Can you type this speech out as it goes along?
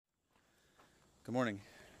Good morning.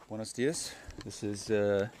 Buenos dias. This is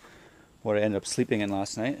what I ended up sleeping in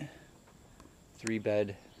last night.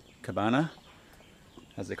 3-bed cabana,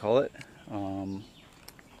 as they call it. Could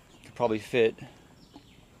probably fit,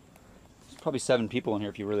 there's probably 7 people in here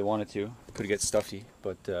if you really wanted to. Could get stuffy,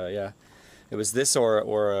 but yeah. It was this or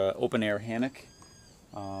a open air hammock.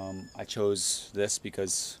 I chose this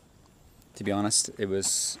because, to be honest, it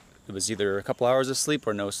was either a couple hours of sleep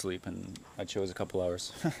or no sleep, and I chose a couple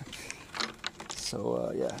hours.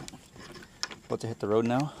 So yeah, about to hit the road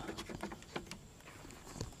now.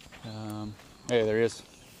 Hey, there he is.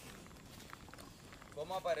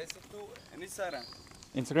 ¿Cómo apareces tú en Instagram?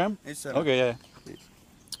 Instagram? Instagram. Okay, yeah.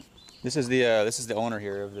 This is the owner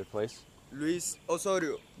here of the place. Luis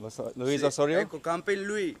Osorio. Luis Osorio? Eco Camping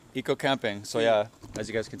Luis. Eco camping. So yeah, as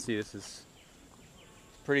you guys can see, this is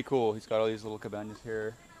pretty cool. He's got all these little cabanas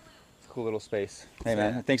here. It's a cool little space. Hey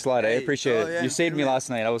man, thanks a lot. I appreciate it. You saved me last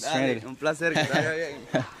night. I was stranded. Un placer, que te vaya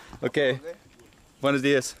bien. Okay. Buenos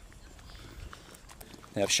dias.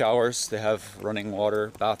 They have showers, they have running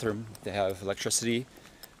water, bathroom, they have electricity.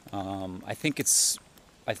 I think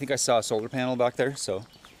I saw a solar panel back there, so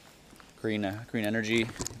green energy,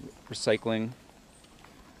 recycling.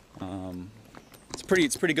 It's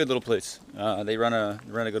pretty good little place. They run a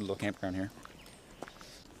good little campground here.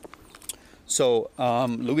 So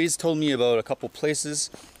Louise told me about a couple places.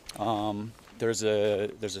 There's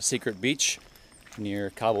a secret beach near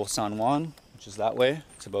Cabo San Juan, which is that way.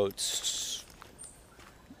 It's about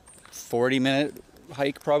 40-minute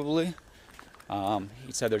hike probably.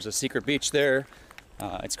 He said there's a secret beach there.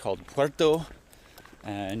 It's called Puerto,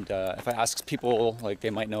 and if I ask people, like, they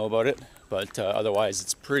might know about it, but otherwise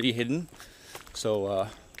it's pretty hidden. So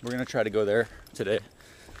we're gonna try to go there today.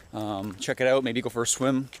 Check it out, maybe go for a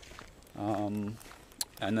swim, and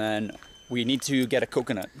then we need to get a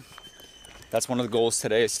coconut. That's one of the goals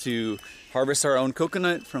today, is to harvest our own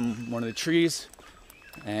coconut from one of the trees.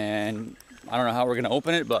 And I don't know how we're gonna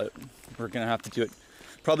open it, but we're gonna have to do it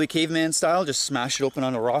probably caveman style, just smash it open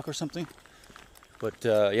on a rock or something. But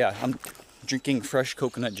yeah, I'm drinking fresh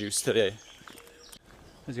coconut juice today.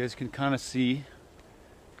 As you guys can kind of see,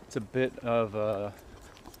 it's a bit of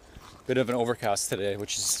an overcast today,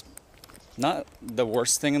 which is not the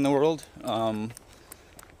worst thing in the world.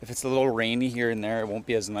 If it's a little rainy here and there, it won't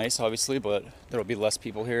be as nice, obviously, but there'll be less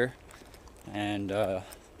people here, and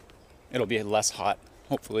it'll be less hot,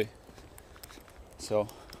 hopefully. So,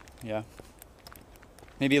 yeah.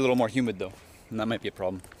 Maybe a little more humid, though, and that might be a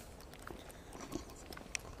problem.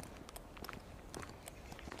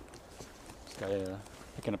 This guy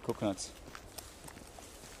picking up coconuts.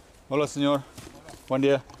 Hola, señor. Hola. Buen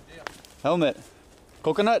día. Helmet.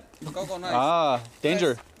 Coconut? Coconut. Ah,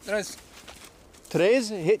 danger. Tres. Today's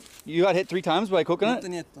hit. You got hit 3 times by a coconut?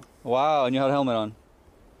 Wow, and you had a helmet on.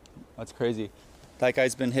 That's crazy. That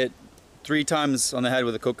guy's been hit 3 times on the head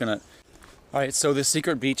with a coconut. All right, so the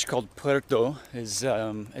secret beach called Puerto is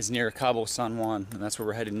near Cabo San Juan, and that's where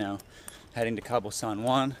we're headed now. Heading to Cabo San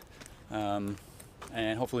Juan, and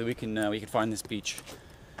hopefully we can find this beach.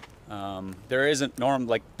 There isn't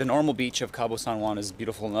the normal beach of Cabo San Juan is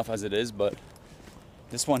beautiful enough as it is, but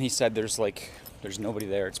this one, he said, there's nobody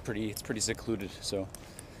there. It's pretty secluded. So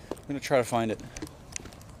I'm gonna try to find it.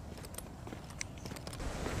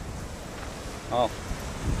 Oh.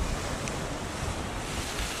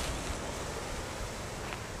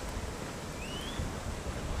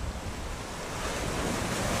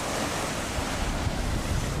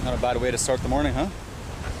 Not a bad way to start the morning, huh?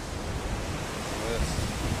 Yes.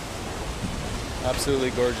 Absolutely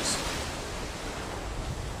gorgeous.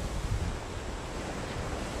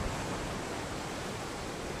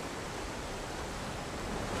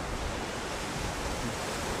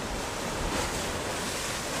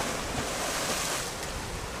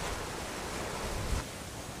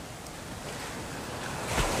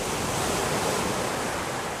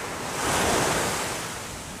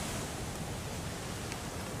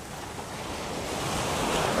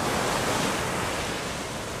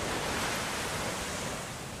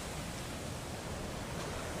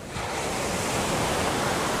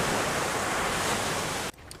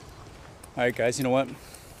 Alright guys, you know what?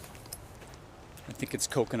 I think it's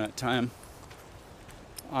coconut time.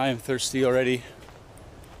 I am thirsty already.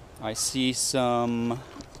 I see some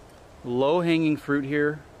low-hanging fruit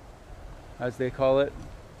here, as they call it.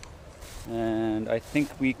 And I think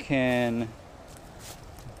we can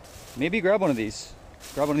maybe grab one of these.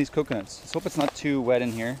 Grab one of these coconuts. Let's hope it's not too wet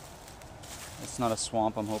in here. It's not a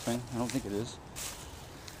swamp, I'm hoping. I don't think it is.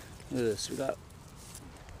 Look at this, we got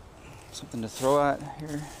something to throw at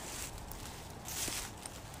here.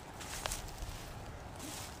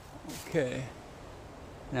 Okay.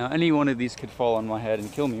 Now, any one of these could fall on my head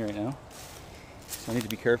and kill me right now. So I need to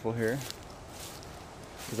be careful here.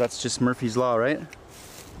 Because that's just Murphy's Law, right?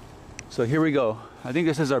 So here we go. I think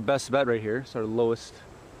this is our best bet right here. It's our lowest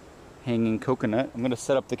hanging coconut. I'm going to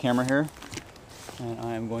set up the camera here. And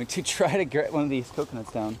I'm going to try to get one of these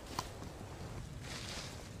coconuts down.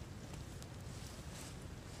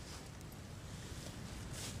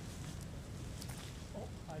 Oh,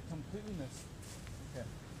 I completely missed. Okay.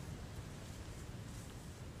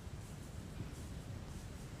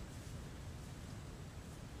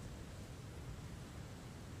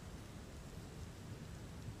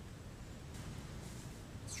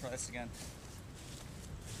 Let's try this again.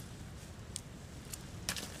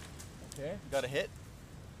 Okay, got a hit.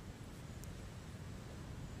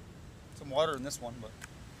 Some water in this one, but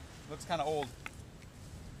looks kind of old.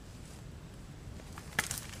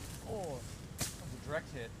 Oh, that was a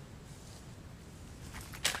direct hit.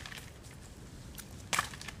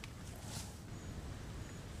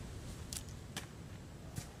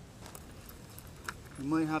 We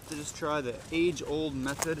might have to just try the age-old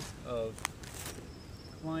method of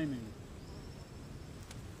climbing.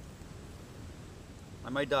 I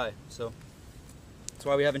might die, so that's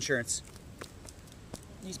why we have insurance.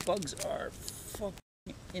 These bugs are fucking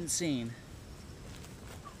insane.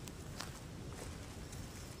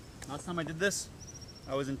 Last time I did this,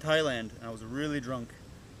 I was in Thailand and I was really drunk.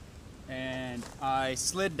 And I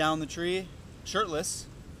slid down the tree, shirtless,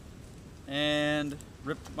 and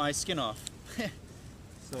ripped my skin off.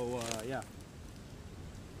 So, yeah.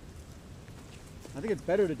 I think it's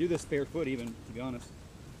better to do this barefoot even, to be honest.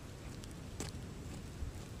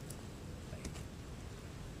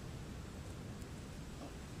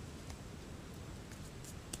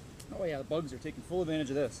 Oh yeah, the bugs are taking full advantage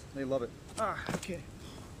of this. They love it. Ah, okay.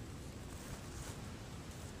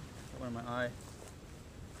 Got one in my eye.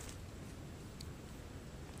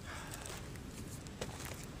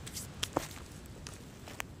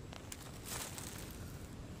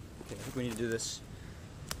 Okay, I think we need to do this.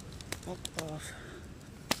 Up, off.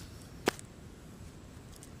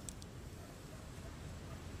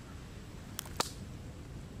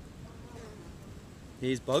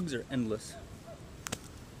 These bugs are endless.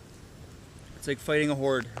 It's like fighting a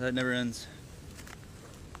horde that never ends.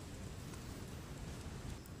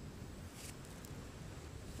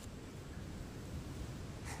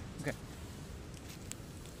 Okay.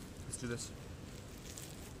 Let's do this.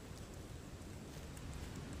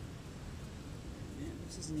 Man,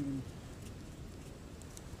 this isn't even...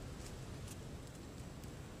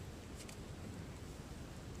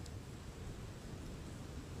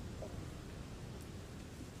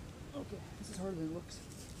 Okay, this is harder than it looks.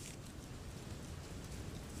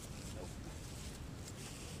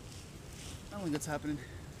 I don't think that's happening.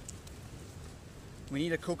 We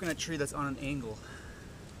need a coconut tree that's on an angle.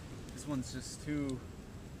 This one's just too...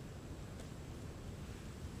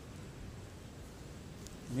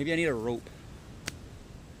 Maybe I need a rope.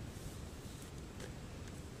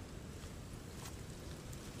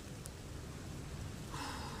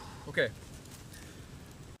 Okay.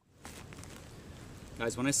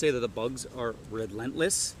 Guys, when I say that the bugs are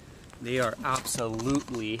relentless, they are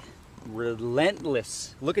absolutely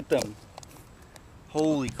relentless. Look at them.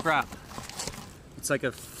 Holy crap. It's like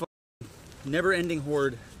a never-ending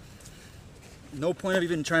horde. No point of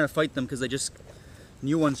even trying to fight them because they just...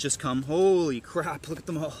 New ones just come. Holy crap, look at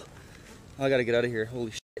them all. Oh, I gotta get out of here.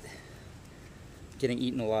 Holy shit. Getting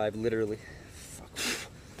eaten alive, literally. Fuck.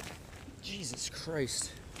 Jesus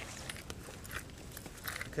Christ.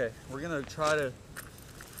 Okay, we're gonna try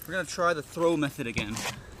the throw method again.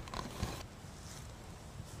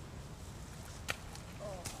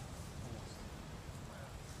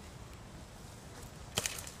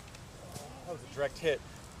 That was a direct hit.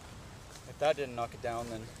 If that didn't knock it down,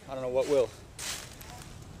 then I don't know what will.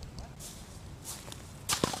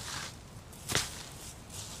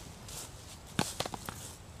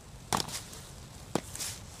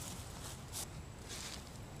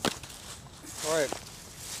 All right,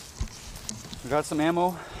 we got some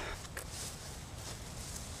ammo.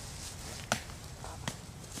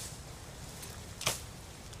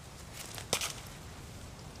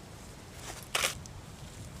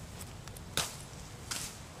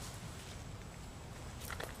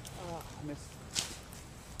 I missed.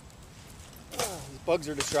 These bugs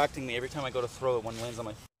are distracting me every time I go to throw it. One lands on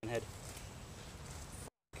my head.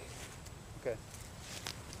 Okay.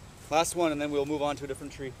 Last one, and then we'll move on to a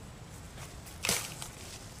different tree.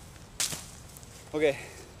 Okay.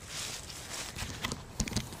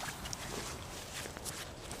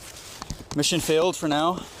 Mission failed for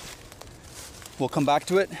now. We'll come back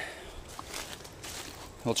to it.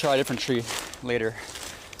 We'll try a different tree later.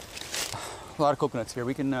 A lot of coconuts here.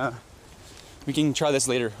 We can try this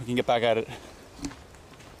later. We can get back at it.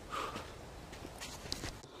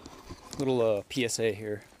 Little PSA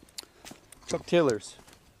here. Chuck Taylors.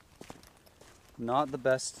 Not the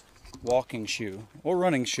best walking shoe or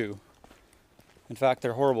running shoe. In fact,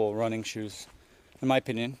 they're horrible running shoes, in my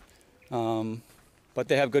opinion. But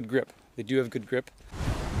they have good grip. They do have good grip.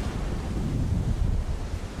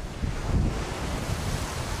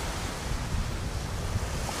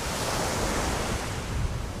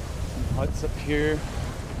 Some huts up here.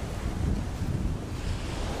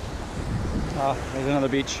 Ah, there's another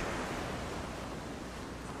beach.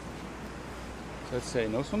 So let's say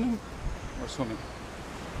no swimming or swimming?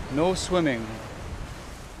 No swimming.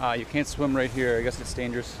 You can't swim right here. I guess it's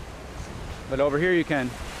dangerous. But over here you can.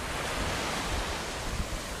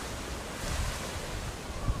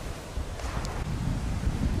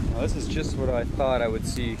 Now this is just what I thought I would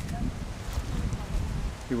see.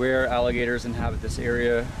 Beware, alligators inhabit this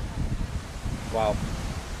area. Wow.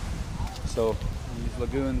 So in these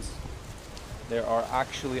lagoons, there are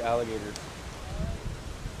actually alligators.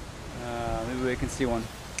 Maybe we can see one.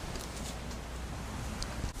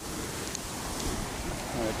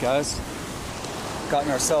 Alright guys,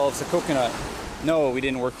 gotten ourselves a coconut. No, we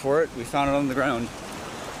didn't work for it. We found it on the ground.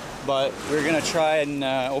 But we're gonna try and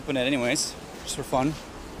open it anyways, just for fun.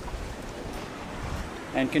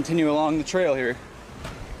 And continue along the trail here.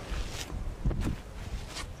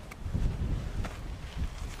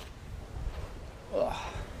 Ugh.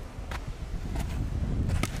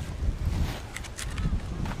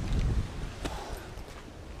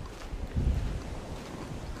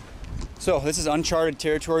 So this is uncharted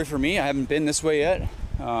territory for me. I haven't been this way yet.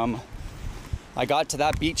 I got to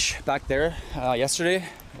that beach back there yesterday,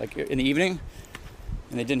 like in the evening,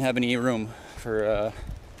 and they didn't have any room for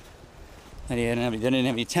they didn't have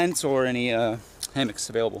any tents or any hammocks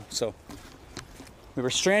available. So we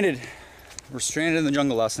were stranded. We're stranded in the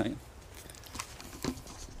jungle last night.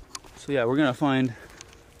 So yeah, we're gonna find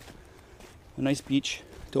a nice beach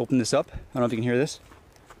to open this up. I don't know if you can hear this.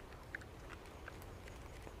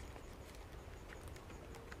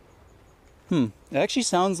 It actually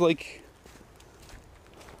sounds like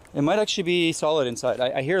it might actually be solid inside.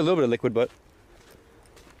 I hear a little bit of liquid, but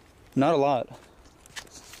not a lot.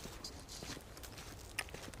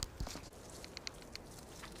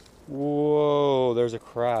 Whoa, there's a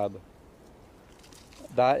crab.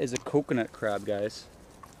 That is a coconut crab, guys.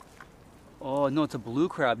 Oh no, it's a blue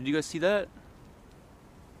crab. Did you guys see that?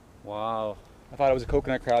 Wow. I thought it was a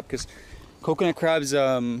coconut crab because coconut crabs,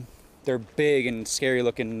 they're big and scary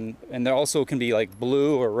looking, and they also can be like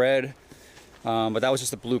blue or red. But that was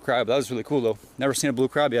just a blue crab. That was really cool though. Never seen a blue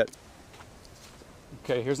crab yet.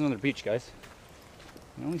 Okay, here's another beach, guys.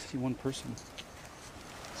 I only see one person.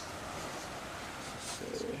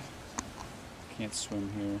 So, can't swim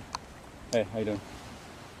here. Hey, how you doing?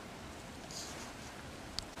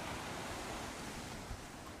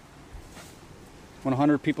 When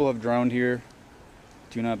 100 people have drowned here,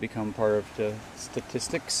 do not become part of the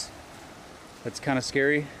statistics. That's kind of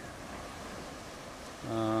scary.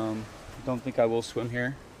 Don't think I will swim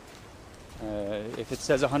here. If it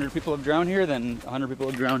says 100 people have drowned here, then 100 people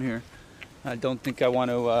have drowned here. I don't think I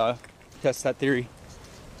want to test that theory.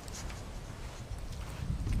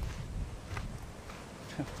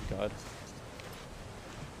 Oh God.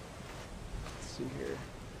 Let's see here.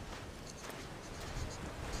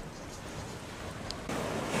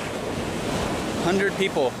 $100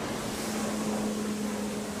 people.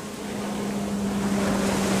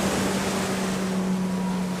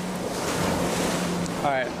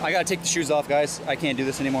 Alright, I gotta take the shoes off, guys. I can't do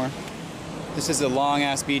this anymore. This is a long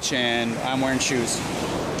ass beach and I'm wearing shoes.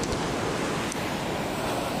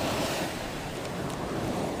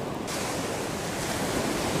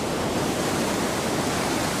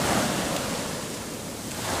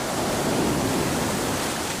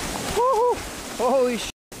 Woohoo! Holy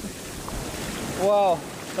shit. Wow,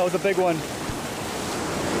 that was a big one.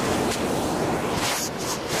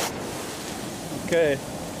 Okay.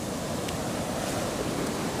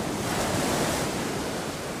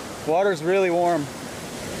 Water's really warm.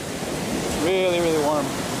 Really, really warm.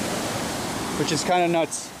 Which is kind of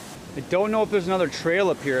nuts. I don't know if there's another trail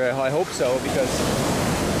up here. I hope so, because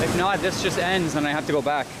if not, this just ends and I have to go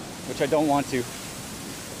back, which I don't want to.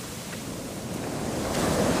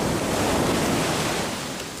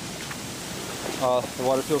 The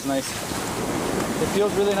water feels nice. It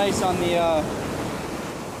feels really nice on the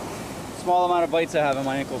small amount of bites I have in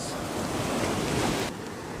my ankles.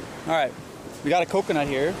 Alright, we got a coconut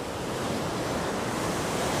here.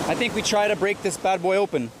 I think we try to break this bad boy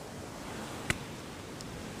open.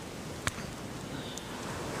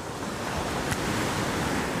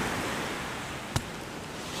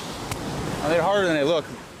 They're harder than they look.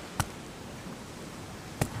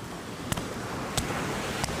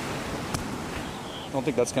 I don't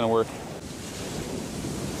think that's gonna work.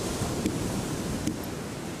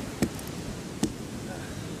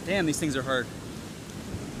 Damn, these things are hard.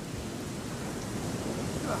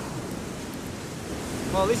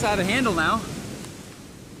 Well, at least I have a handle now.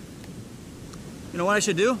 You know what I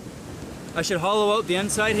should do? I should hollow out the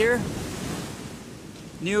inside here.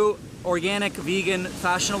 New organic, vegan,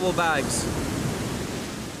 fashionable bags.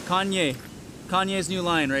 Kanye. Kanye's new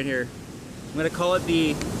line right here. I'm gonna call it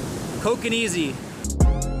the Coke and Easy.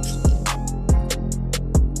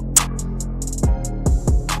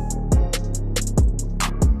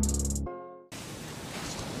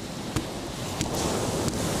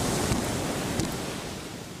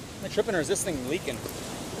 Am I tripping or is this thing leaking?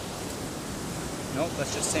 Nope,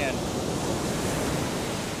 that's just sand.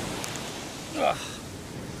 Ugh.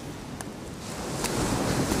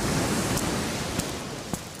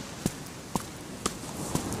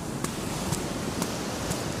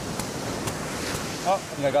 Oh, I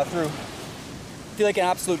think I got through. I feel like an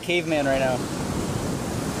absolute caveman right now.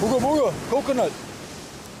 Booga booga, coconut.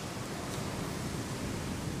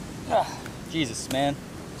 Ah, Jesus, man.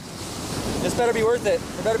 This better be worth it.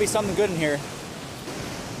 There better be something good in here.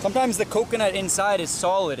 Sometimes the coconut inside is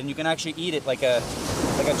solid and you can actually eat it like a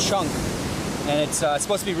chunk. And it's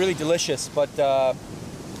supposed to be really delicious, but I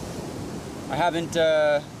haven't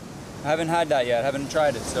had that yet. I haven't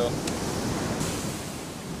tried it, so.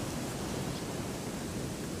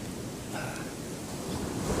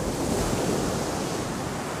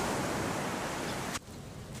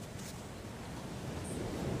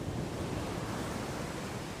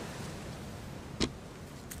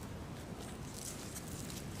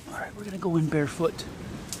 Alright, we're gonna go in barefoot.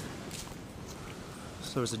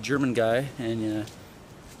 So there's a German guy, and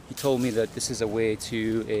he told me that this is a way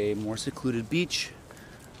to a more secluded beach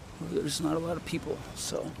where there's not a lot of people.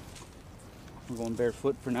 So we're going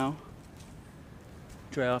barefoot for now.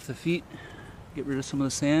 Dry off the feet, get rid of some of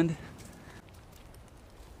the sand.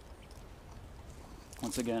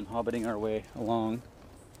 Once again, hobbiting our way along,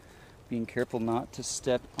 being careful not to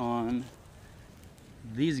step on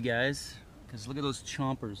these guys, because look at those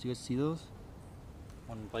chompers. You guys see those?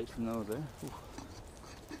 One bite from those there. Ooh.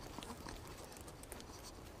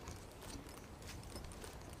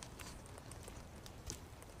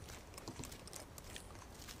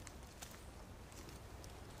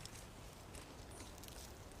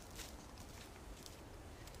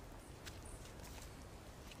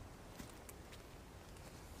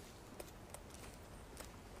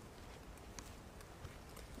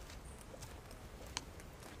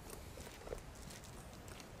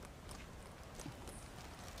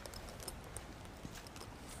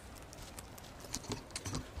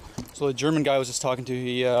 So the German guy I was just talking to,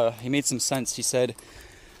 he made some sense. He said,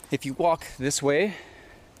 if you walk this way,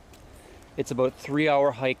 it's about a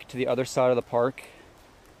 3-hour hike to the other side of the park.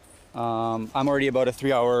 I'm already about a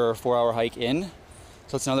 3-hour or 4-hour hike in,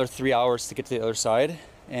 so it's another 3 hours to get to the other side.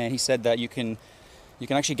 And he said that you can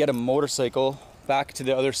actually get a motorcycle back to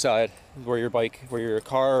the other side where your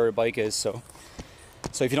car or bike is. So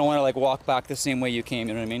if you don't want to like walk back the same way you came,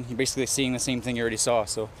 you know what I mean? You're basically seeing the same thing you already saw.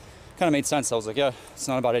 So kind of made sense. I was like, yeah, it's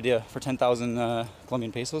not a bad idea for 10,000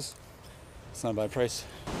 Colombian pesos. It's not a bad price.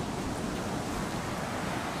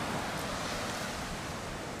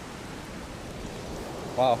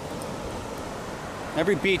 Wow.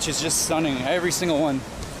 Every beach is just stunning. Every single one.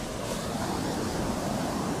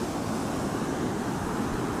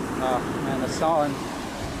 Oh man, the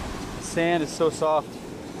sand is so soft.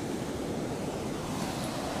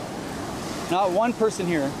 Not one person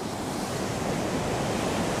here.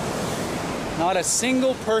 Not a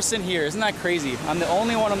single person here. Isn't that crazy? I'm the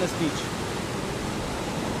only one on this beach.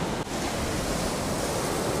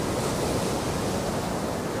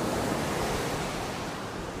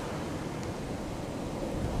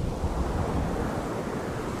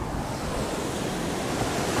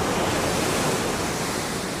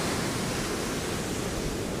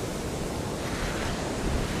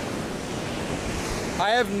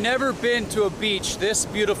 I have never been to a beach this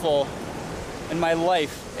beautiful in my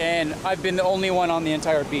life, and I've been the only one on the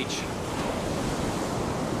entire beach.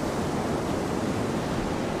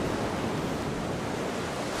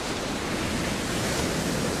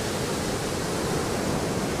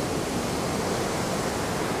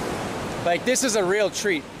 Like, this is a real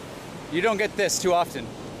treat. You don't get this too often.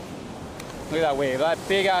 Look at that wave, that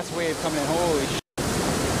big ass wave coming in, holy shit.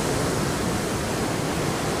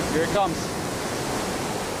 Here it comes.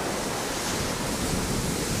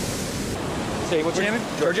 Say, what's your name?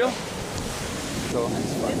 Giorgio?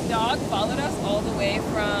 This dog followed us all the way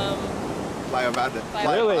from Playa Verde.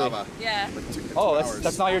 Really? Lava. Yeah. Like 2 Oh, hours.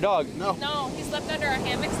 that's not your dog. No. No, he slept under our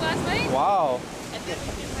hammocks last night. Wow. And then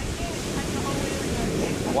we did like this. That's the whole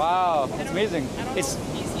way. Wow. That's amazing. I don't It's know.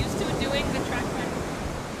 He's used to doing the track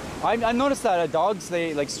ride. I noticed that dogs,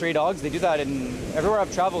 they like stray dogs, they do that in everywhere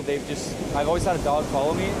I've traveled. I've always had a dog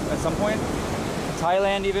follow me at some point.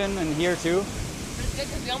 Thailand even, and here too. But it's good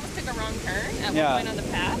because we almost took a wrong turn at Yeah. one point on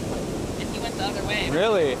the path, and he went the other way.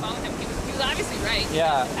 Really? We followed him. He was obviously right. He Yeah.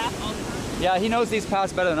 knows the path all the time. Yeah, he knows these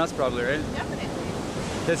paths better than us probably, right? Definitely.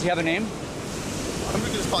 Does he have a name? I'm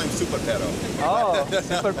gonna just call him Super Pero. Oh,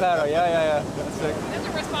 Super Pero. Yeah. That's sick. He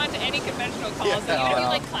doesn't respond to any conventional calls. Yeah. So even if you No.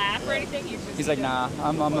 like clap or anything, He's like, nah,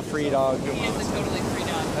 I'm a free dog. He is a totally free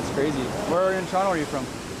dog. That's crazy. Where in Toronto are you from?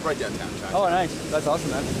 Right downtown, China. Oh, nice. That's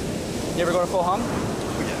awesome, man. You ever go to Pho Hung?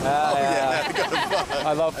 Oh, yeah.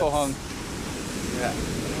 I love Pho Hung. Yeah.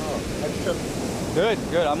 Oh, Good.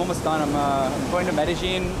 I'm almost done. I'm going to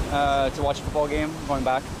Medellin to watch a football game. I'm going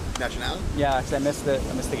back. Nacional? Yeah, because I missed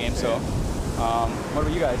the game. So, what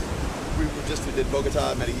about you guys? We did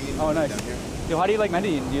Bogota, Medellin. Oh, nice. Down here. Yo, how do you like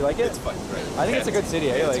Medellin? Do you like it? It's fun, right? I think it's a good city.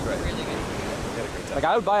 Yeah, Like, it's great. Really good. We had a great time. like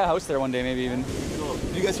I would buy a house there one day, maybe even.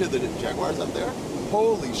 Did you guys hear the Jaguars up there?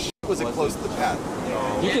 Holy shit, was it close to the path?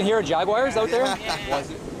 You can hear jaguars out there. Yeah. Was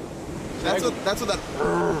it? That's what that.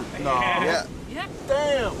 No. Yeah. Yeah.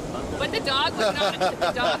 Damn. But the dog was not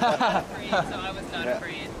afraid, so I was not Yeah.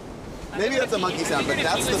 afraid. Maybe that's a monkey sound, but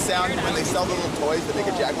that's the sound when they sell the little toys that make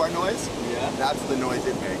a jaguar noise. Yeah. That's the noise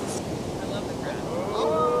it makes. I love the crowd.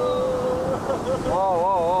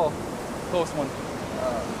 Whoa. Close one.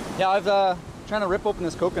 Yeah, I've trying to rip open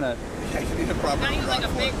this coconut. Yeah, you need a proper. Not even like a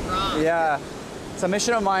big rock. Yeah. So a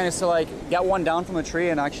mission of mine is to like get one down from the tree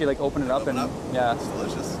and actually like open it up Open and up. yeah. It's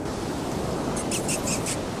delicious.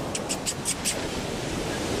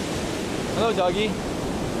 Hello, doggy.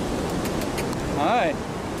 Hi.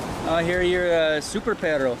 I hear you're a super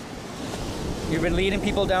perro. You've been leading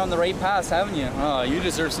people down the right paths, haven't you? Oh, you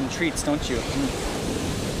deserve some treats, don't you?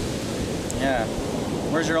 Yeah.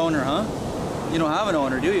 Where's your owner, huh? You don't have an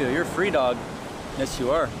owner, do you? You're a free dog. Yes,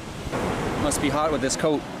 you are. Must be hot with this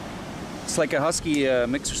coat. It's like a husky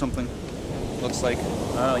mix or something. Looks like.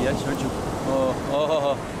 Oh, yes, aren't you?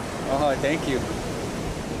 Oh, thank you.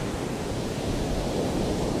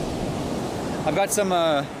 I've got some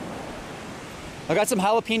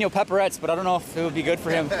jalapeno pepperettes, but I don't know if it would be good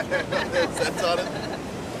for him. That's on it.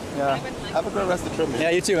 Yeah. Have a great rest of the trip, man.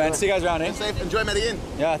 Yeah, you too, man. See you guys around, eh? Stay safe. Enjoy Medellin.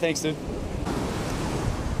 Yeah, thanks, dude.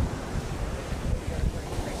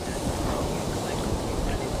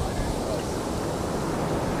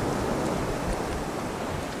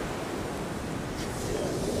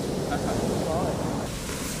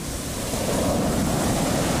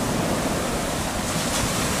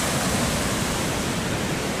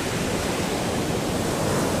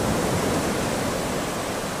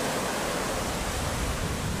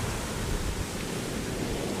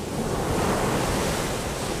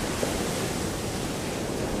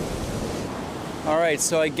 All right,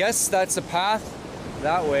 so I guess that's a path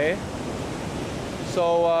that way.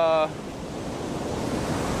 So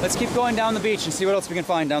let's keep going down the beach and see what else we can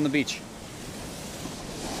find down the beach.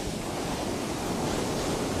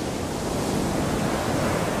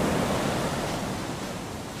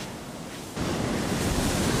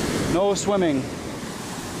 No swimming.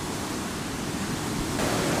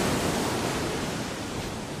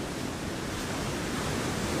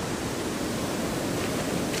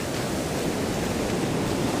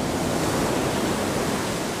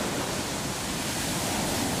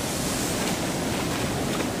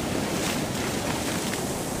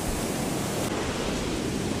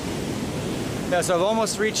 Yeah, so I've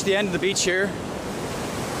almost reached the end of the beach here.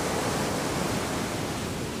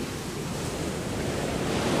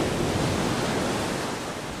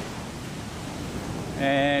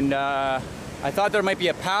 And I thought there might be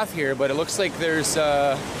a path here, but it looks like there's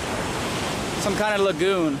some kind of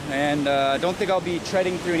lagoon, and I don't think I'll be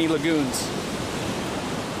treading through any lagoons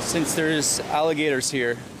since there's alligators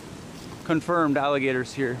here. Confirmed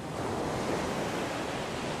alligators here.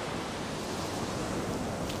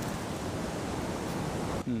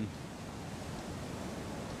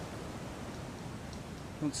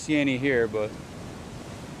 Don't see any here, but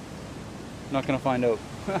not gonna find out.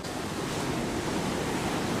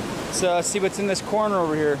 Let's see what's in this corner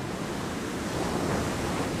over here.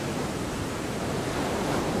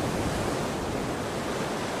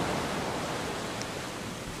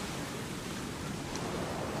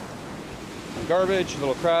 Garbage,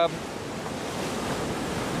 little crab.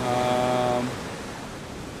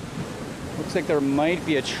 Looks like there might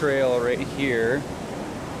be a trail right here,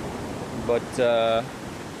 but yeah,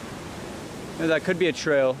 that could be a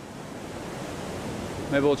trail.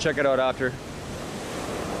 Maybe we'll check it out after.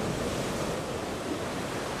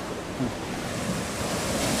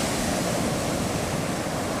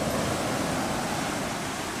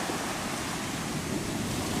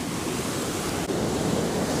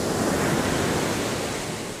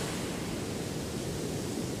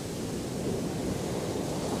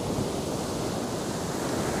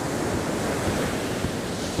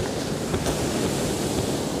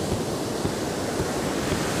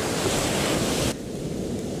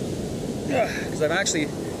 Because I'm actually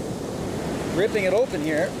ripping it open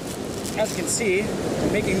here. As you can see,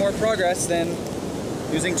 I'm making more progress than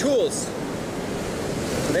using tools.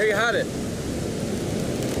 So there you have it.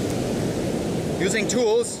 Using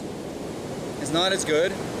tools is not as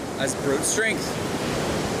good as brute strength.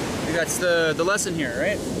 I think that's the lesson here,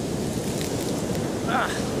 right?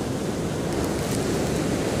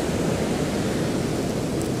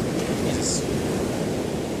 Jesus.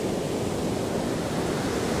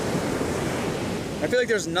 I feel like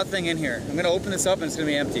there's nothing in here. I'm gonna open this up and it's gonna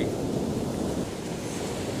be empty.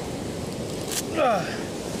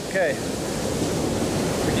 Okay.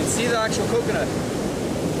 We can see the actual coconut.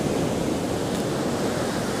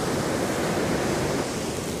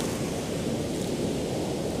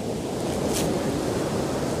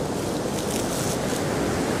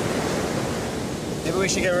 Maybe we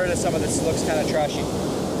should get rid of some of this. Looks kind of trashy.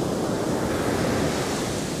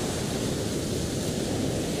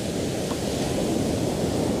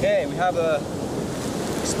 Okay, we have a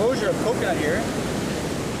exposure of coconut here.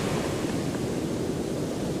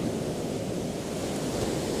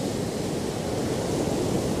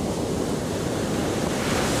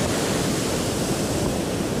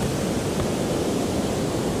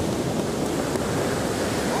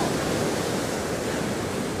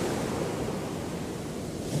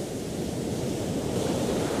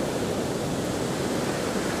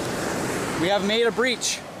 We have made a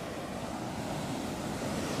breach.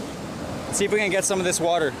 Let's see if we can get some of this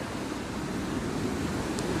water.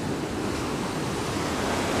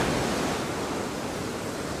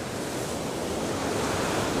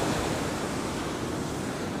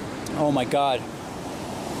 Oh my God.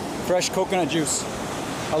 Fresh coconut juice.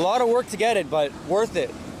 A lot of work to get it, but worth it.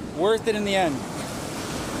 Worth it in the end.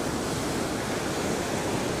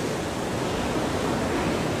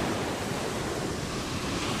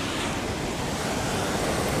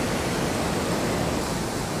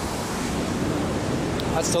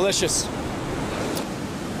 That's delicious.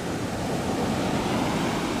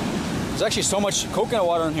 There's actually so much coconut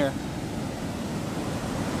water in here.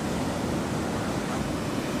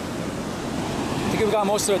 I think we got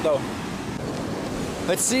most of it though.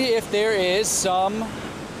 Let's see if there is some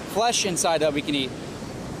flesh inside that we can eat.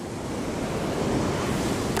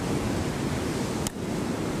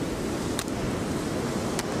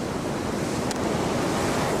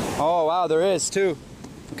 Oh wow, there is too.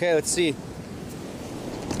 Okay, let's see.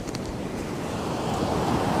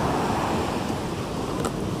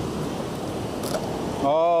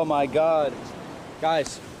 Oh my God.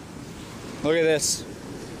 Guys, look at this.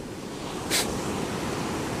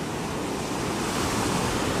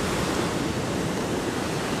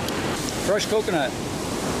 Fresh coconut.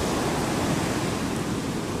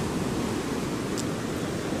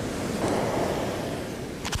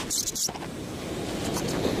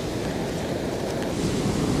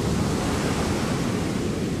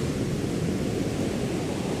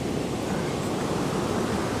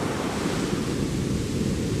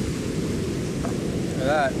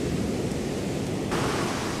 That.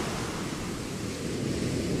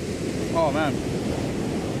 Oh man,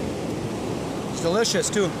 it's delicious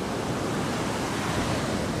too.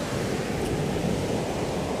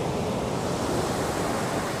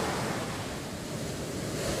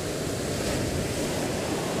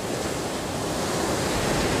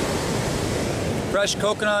 Fresh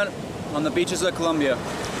coconut on the beaches of Colombia.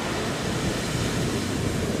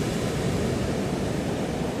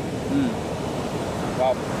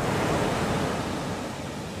 Wow.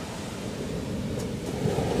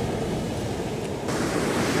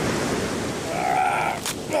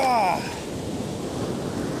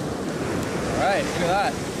 Alright, look at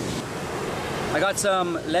that. I got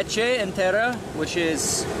some leche entera, which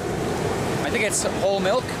is, I think it's whole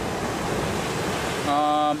milk.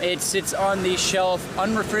 It sits on the shelf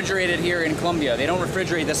unrefrigerated here in Colombia. They don't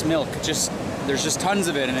refrigerate this milk. There's just tons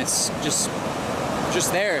of it, and it's just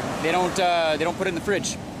there. They don't put it in the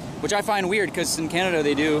fridge, which I find weird because in Canada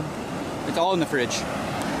they do. It's all in the fridge.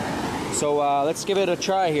 So let's give it a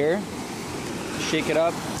try here. Shake it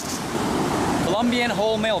up. Colombian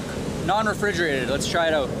whole milk, non-refrigerated. Let's try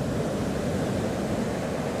it out.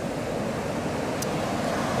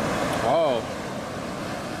 Oh,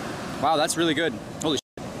 Wow, that's really good. Holy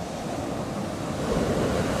shit.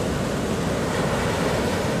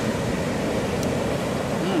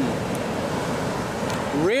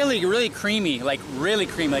 Really, really creamy, like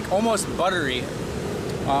almost buttery.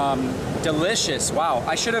 Delicious. Wow,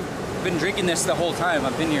 I should have been drinking this the whole time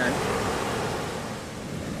I've been here.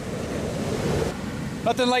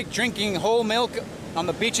 Nothing like drinking whole milk on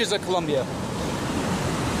the beaches of Colombia.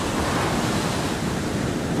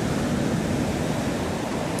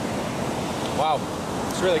 Wow,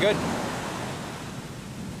 it's really good.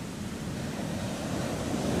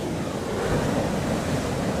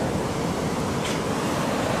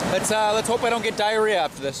 Let's hope I don't get diarrhea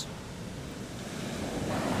after this.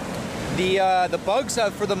 The bugs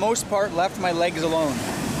have, for the most part, left my legs alone.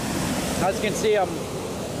 As you can see, I'm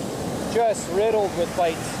just riddled with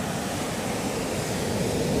bites.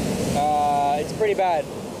 It's pretty bad.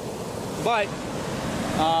 But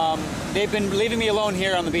they've been leaving me alone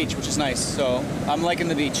here on the beach, which is nice. So I'm liking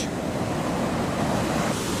the beach.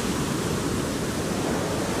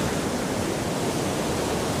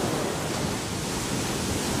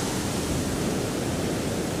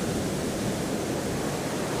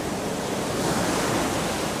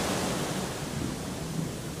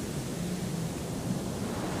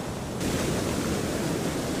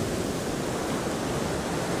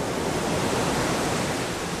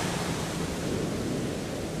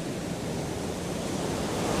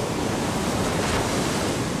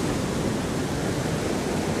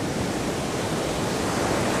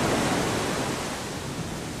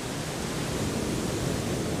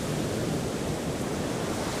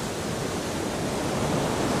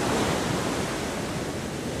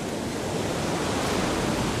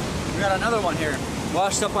 We got another one here,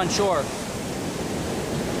 washed up on shore.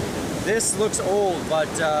 This looks old, but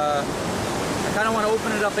I kind of want to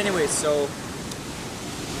open it up anyways, so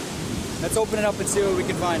let's open it up and see what we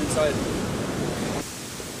can find inside.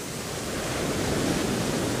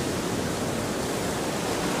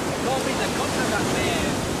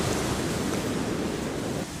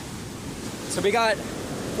 So we got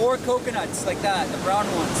 4 coconuts like that, the brown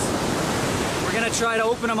ones. We're gonna try to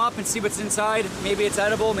open them up and see what's inside. Maybe it's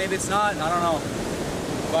edible, maybe it's not, I don't know.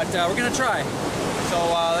 But we're gonna try. So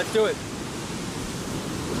let's do it.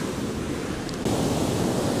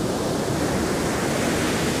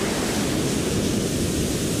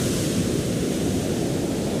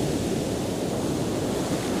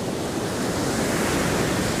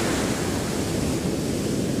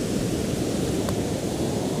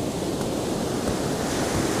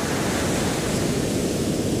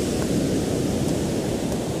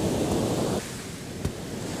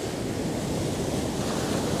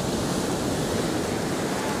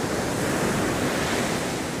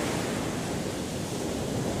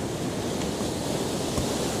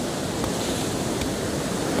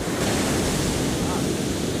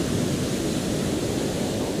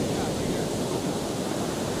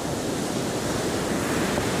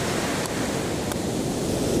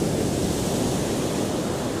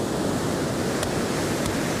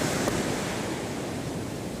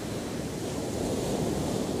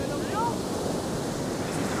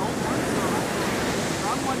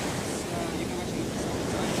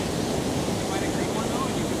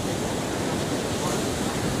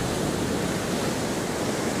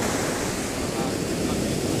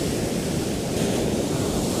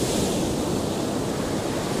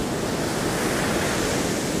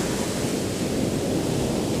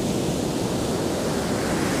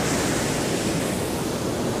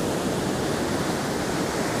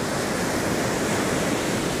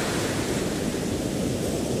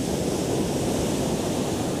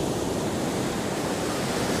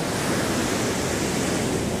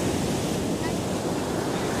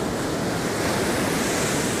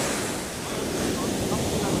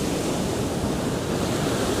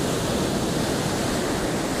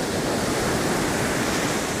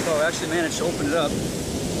 I actually managed to open it up.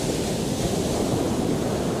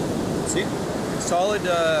 See? Solid,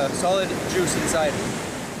 solid juice inside.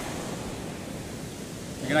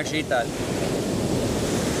 You can actually eat that.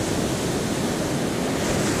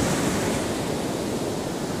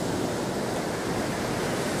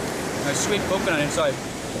 Nice sweet coconut inside.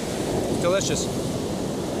 It's delicious.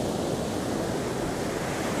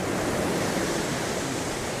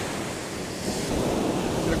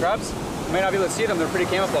 See the crabs? You might not be able to see them, they're pretty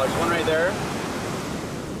camouflaged. One right there.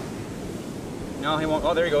 No, he won't.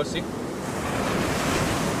 Oh, there you go, see?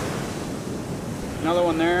 Another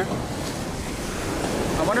one there.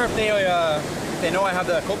 I wonder if they know I have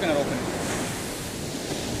the coconut open.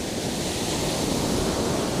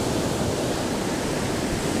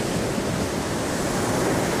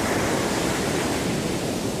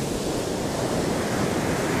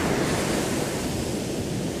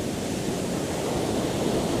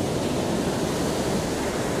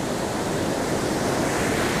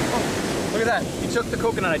 that. He took the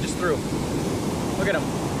coconut I just threw. Look at him.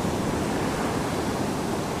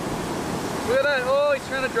 Look at that. Oh, he's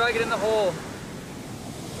trying to drag it in the hole.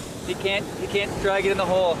 He can't drag it in the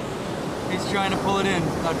hole. He's trying to pull it in.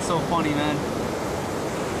 That's so funny, man.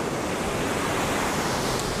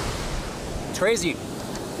 It's crazy.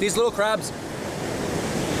 These little crabs,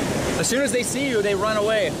 as soon as they see you, they run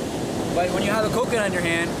away. But when you have a coconut in your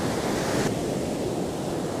hand,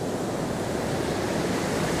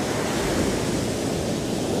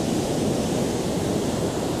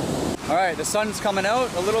 all right, the sun's coming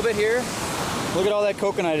out a little bit here. Look at all that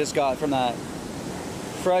coconut I just got from that.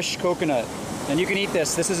 Fresh coconut. And you can eat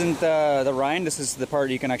this. This isn't the rind, this is the part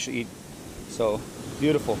you can actually eat. So,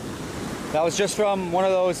 beautiful. That was just from one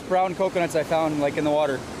of those brown coconuts I found like in the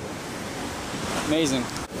water. Amazing.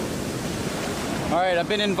 All right, I've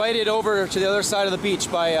been invited over to the other side of the beach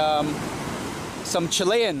by some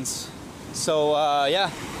Chileans. So yeah,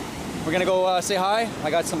 we're gonna go say hi.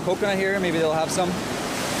 I got some coconut here, maybe they'll have some.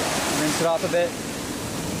 Rinse it off a bit.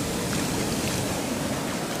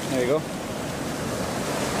 There you go.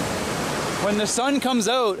 When the sun comes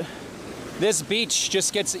out, this beach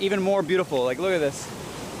just gets even more beautiful. Like, look at this.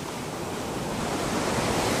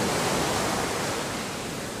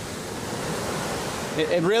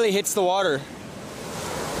 It really hits the water.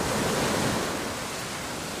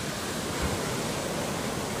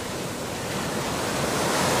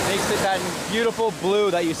 Makes it that beautiful blue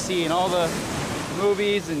that you see in all the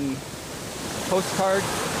movies and postcards.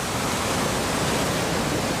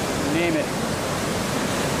 Name it.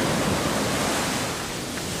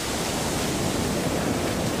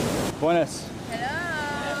 Buenas.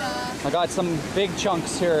 Hello. I got some big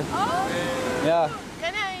chunks here. Oh. Yeah.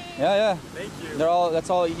 Can I? Yeah. Thank you. They're all. That's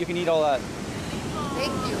all. You can eat all that.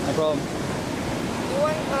 Thank you. No problem. You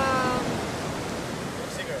want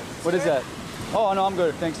Cigarettes. What is that? Oh no, I'm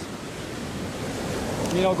good. Thanks.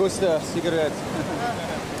 Me no gusta cigarettes.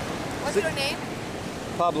 what's your name?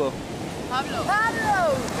 Pablo. Pablo.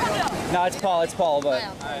 Pablo. No, it's Paul. It's Paul. But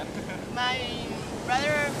My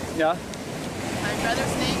brother. yeah. My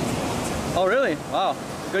brother's name. Oh really? Wow.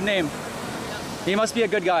 Good name. He must be a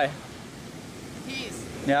good guy. He is.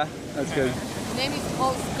 Yeah. That's good. His name is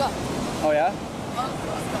Oscar. Oh yeah.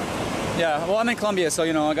 Oscar. Yeah. Well, I'm in Colombia, so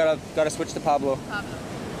you know I gotta switch to Pablo. Pablo.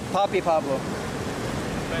 Papi Pablo.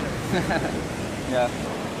 Yeah.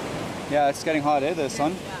 Yeah, it's getting hot, eh? The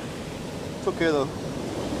sun. Yeah. It's okay though.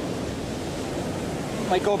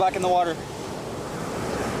 Might go back in the water.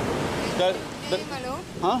 Did you came alone?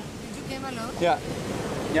 Huh? Did you came alone? Yeah.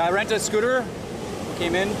 Yeah, I rented a scooter.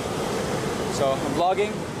 Came in. So I'm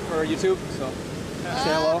vlogging for YouTube. So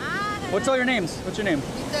say hello. What's all your names? What's your name?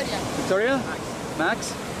 Victoria. Victoria?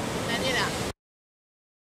 Max? Daniela.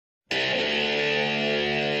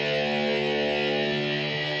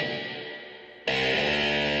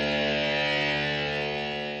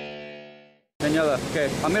 Daniela. Okay.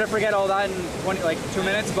 I'm gonna forget all that in 2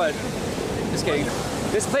 minutes, but just kidding.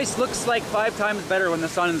 This place looks like 5 times better when the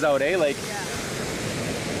sun's out, eh? Like,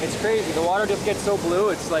 Yeah. it's crazy. The water just gets so blue.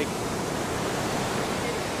 It's like,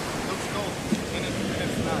 Looks cold. And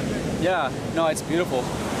it's not. yeah. No, it's beautiful.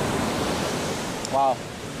 Wow.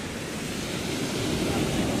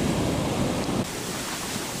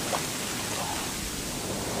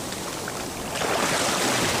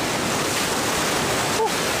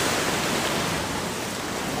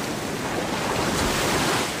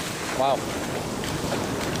 Wow.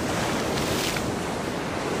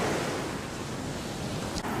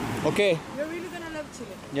 Okay. You're really gonna love Chile.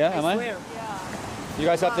 Yeah, am I? Swear. You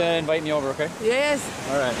guys have to invite me over, okay? Yes.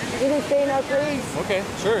 All right. You can stay in our place. Okay,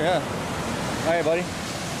 sure, yeah. All right, buddy.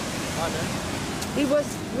 It was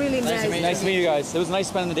really nice. Nice to meet you guys. It was nice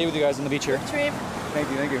spending the day with you guys on the beach here. Trip. Thank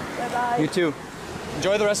you, thank you. Bye-bye. You too.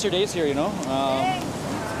 Enjoy the rest of your days here, you know?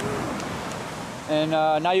 And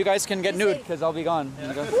now you guys can get nude because I'll be gone.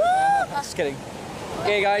 Just kidding.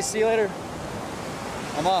 Okay, guys, see you later.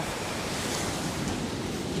 I'm off.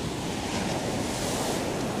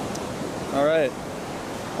 All right,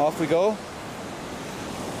 off we go.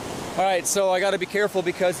 All right, so I got to be careful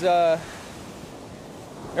because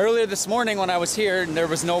earlier this morning when I was here, there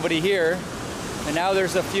was nobody here, and now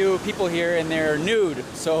there's a few people here and they're nude.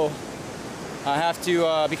 So I have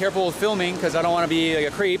to be careful with filming because I don't want to be like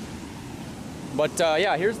a creep. But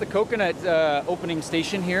yeah, here's the coconut opening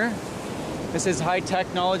station here. This is high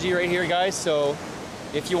technology right here, guys. So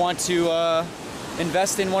if you want to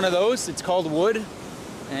invest in one of those, it's called Wood.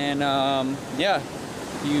 And yeah,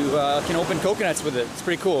 you can open coconuts with it. It's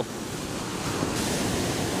pretty cool.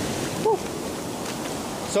 Woo.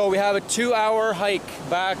 So we have a 2-hour hike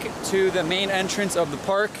back to the main entrance of the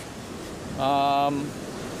park.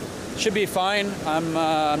 Should be fine. I'm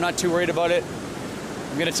not too worried about it.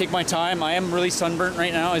 I'm gonna take my time. I am really sunburnt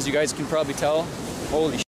right now, as you guys can probably tell.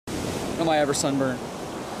 Holy shit, am I ever sunburnt?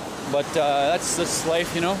 But that's just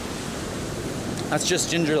life, you know? That's just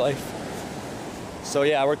ginger life. So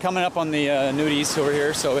yeah, we're coming up on the nudies over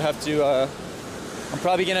here, so we have to, I'm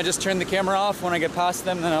probably gonna just turn the camera off when I get past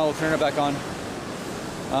them, then I'll turn it back on.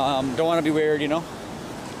 Don't wanna be weird, you know?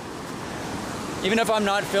 Even if I'm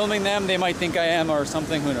not filming them, they might think I am or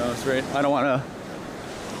something, who knows, right?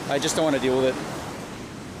 I just don't wanna deal with it.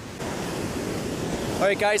 All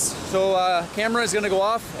right guys, so camera is gonna go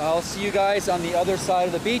off. I'll see you guys on the other side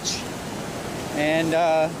of the beach. And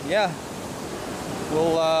yeah,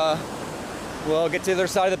 we'll get to the other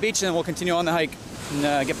side of the beach and then we'll continue on the hike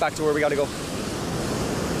and get back to where we gotta go.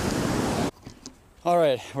 All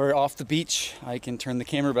right, we're off the beach. I can turn the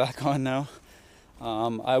camera back on now.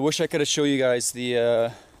 I wish I could have shown you guys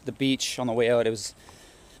the beach on the way out. It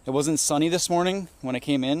wasn't sunny this morning when I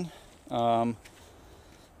came in.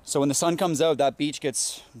 So when the sun comes out, that beach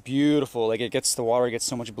gets beautiful. Like the water gets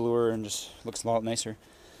so much bluer and just looks a lot nicer.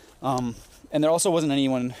 And there also wasn't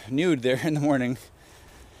anyone nude there in the morning.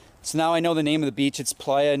 So now I know the name of the beach. It's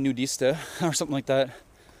Playa Nudista or something like that.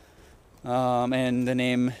 And the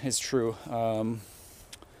name is true.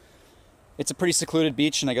 It's a pretty secluded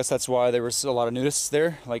beach, and I guess that's why there was a lot of nudists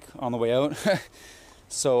there, like on the way out.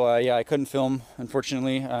 So yeah, I couldn't film,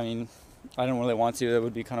 unfortunately. I mean, I didn't really want to. That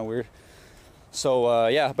would be kind of weird. So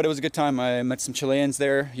yeah, but it was a good time. I met some Chileans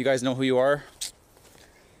there. You guys know who you are.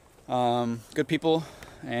 Good people.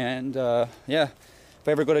 And yeah, if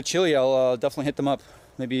I ever go to Chile, I'll definitely hit them up.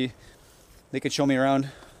 Maybe they could show me around,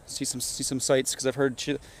 see some sights, because I've heard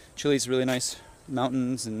Chile's really nice.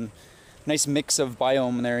 Mountains and nice mix of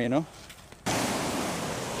biome there, you know.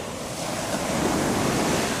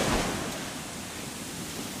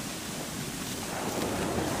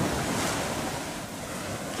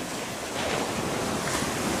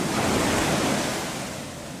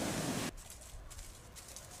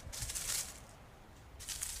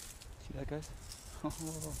 Guys. Oh,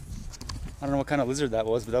 I don't know what kind of lizard that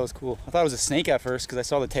was, but that was cool. I thought it was a snake at first because I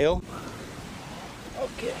saw the tail.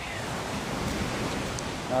 Okay.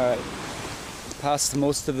 All right. Past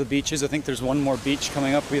most of the beaches. I think there's one more beach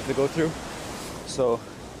coming up we have to go through. So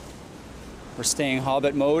we're staying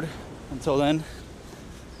hobbit mode until then.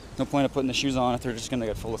 No point of putting the shoes on if they're just gonna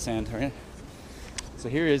get full of sand, right? So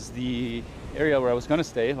here is the area where I was gonna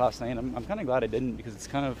stay last night. I'm kind of glad I didn't, because it's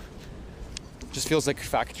kind of just feels like a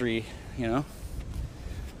factory, you know?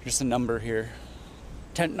 Just a number here.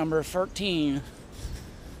 Tent number 13.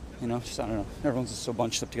 You know, just, I don't know. Everyone's just so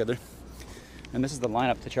bunched up together. And this is the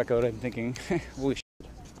lineup to check out. I'm thinking, holy shit.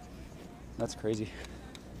 That's crazy.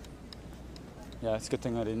 Yeah, it's a good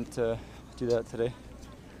thing I didn't do that today.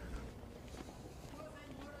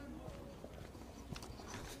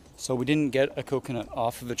 So we didn't get a coconut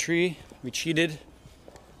off of the tree. We cheated,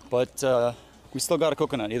 but we still got a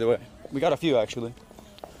coconut either way. We got a few actually.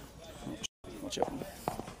 Watch out.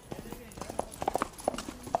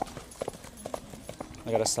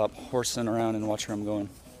 I gotta stop horsing around and watch where I'm going.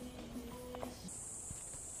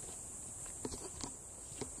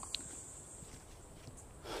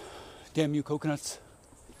 Damn you, coconuts.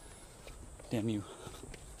 Damn you.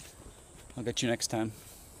 I'll get you next time.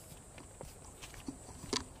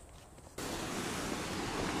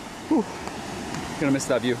 Whew. Gonna miss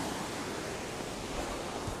that view.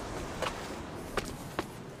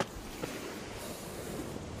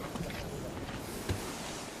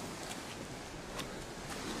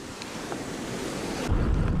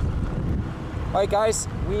 Alright guys,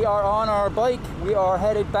 we are on our bike. We are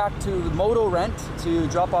headed back to the moto rent to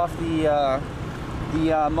drop off the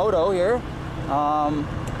moto here.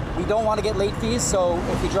 We don't want to get late fees, so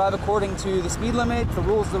if we drive according to the speed limit, the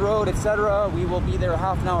rules of the road, etc., we will be there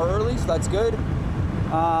half an hour early, so that's good.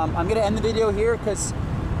 I'm going to end the video here because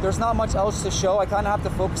there's not much else to show. I kind of have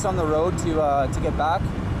to focus on the road to get back.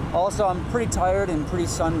 Also, I'm pretty tired and pretty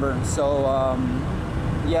sunburned, so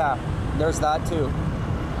yeah, there's that too.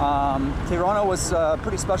 Tayrona was a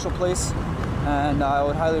pretty special place, and I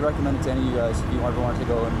would highly recommend it to any of you guys if you ever wanted to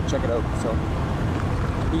go and check it out. So,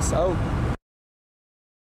 peace out.